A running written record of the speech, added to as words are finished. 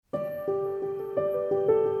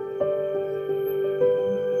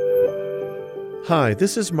Hi,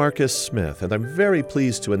 this is Marcus Smith, and I'm very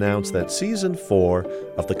pleased to announce that Season 4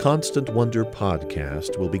 of the Constant Wonder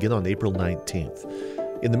podcast will begin on April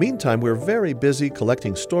 19th. In the meantime, we're very busy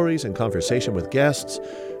collecting stories and conversation with guests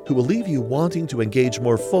who will leave you wanting to engage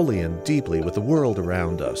more fully and deeply with the world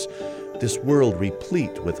around us, this world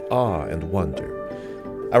replete with awe and wonder.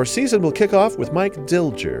 Our season will kick off with Mike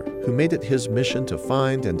Dilger, who made it his mission to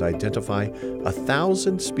find and identify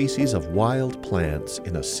 1,000 species of wild plants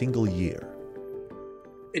in a single year.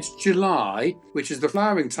 It's July, which is the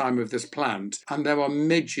flowering time of this plant, and there are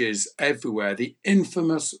midges everywhere, the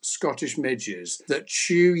infamous Scottish midges that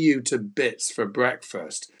chew you to bits for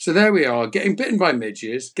breakfast. So there we are, getting bitten by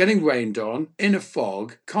midges, getting rained on, in a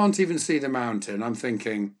fog, can't even see the mountain. I'm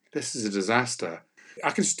thinking, this is a disaster.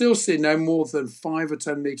 I can still see no more than 5 or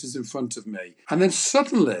 10 metres in front of me. And then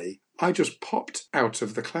suddenly, I just popped out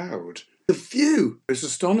of the cloud. The view is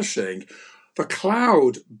astonishing. The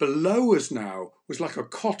cloud below us now was like a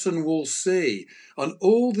cotton wool sea, and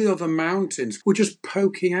all the other mountains were just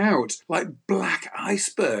poking out like black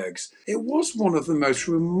icebergs. It was one of the most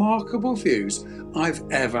remarkable views I've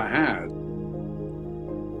ever had.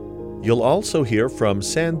 You'll also hear from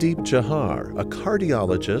Sandeep Jahar, a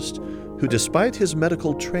cardiologist who, despite his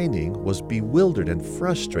medical training, was bewildered and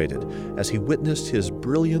frustrated as he witnessed his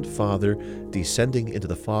brilliant father descending into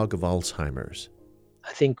the fog of Alzheimer's.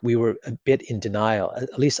 I think we were a bit in denial,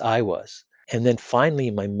 at least I was. And then finally,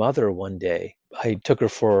 my mother one day, I took her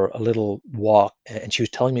for a little walk, and she was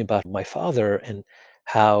telling me about my father and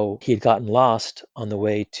how he had gotten lost on the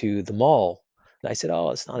way to the mall. And I said, oh,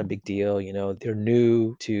 it's not a big deal. You know, they're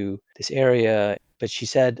new to this area. But she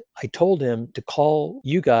said, I told him to call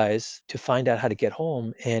you guys to find out how to get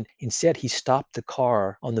home. And instead, he stopped the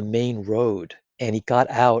car on the main road. And he got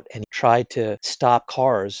out and he tried to stop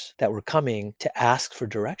cars that were coming to ask for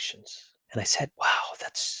directions. And I said, wow,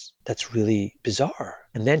 that's really bizarre.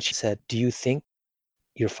 And then she said, do you think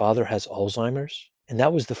your father has Alzheimer's? And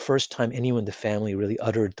that was the first time anyone in the family really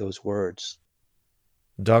uttered those words.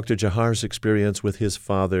 Dr. Jahar's experience with his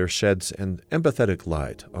father sheds an empathetic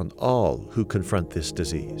light on all who confront this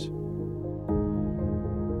disease.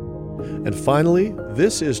 And finally,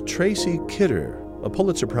 this is Tracy Kidder, a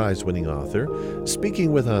Pulitzer Prize-winning author,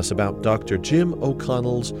 speaking with us about Dr. Jim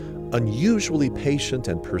O'Connell's unusually patient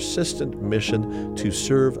and persistent mission to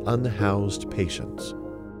serve unhoused patients.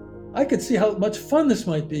 I could see how much fun this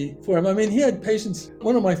might be for him. I mean, he had patients.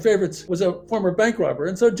 One of my favorites was a former bank robber.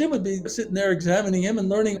 And so Jim would be sitting there examining him and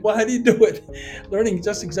learning, well, how do you do it? Learning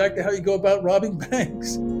just exactly how you go about robbing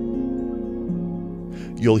banks.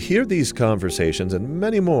 You'll hear these conversations and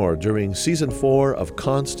many more during Season 4 of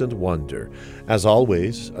Constant Wonder. As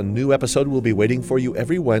always, a new episode will be waiting for you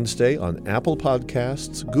every Wednesday on Apple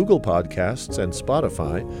Podcasts, Google Podcasts, and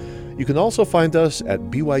Spotify. You can also find us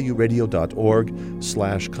at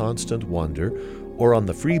BYUradio.org/Constant Wonder or on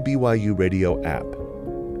the free BYU Radio app.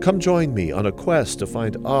 Come join me on a quest to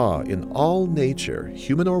find awe in all nature,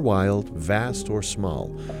 human or wild, vast or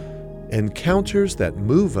small. Encounters that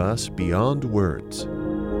move us beyond words.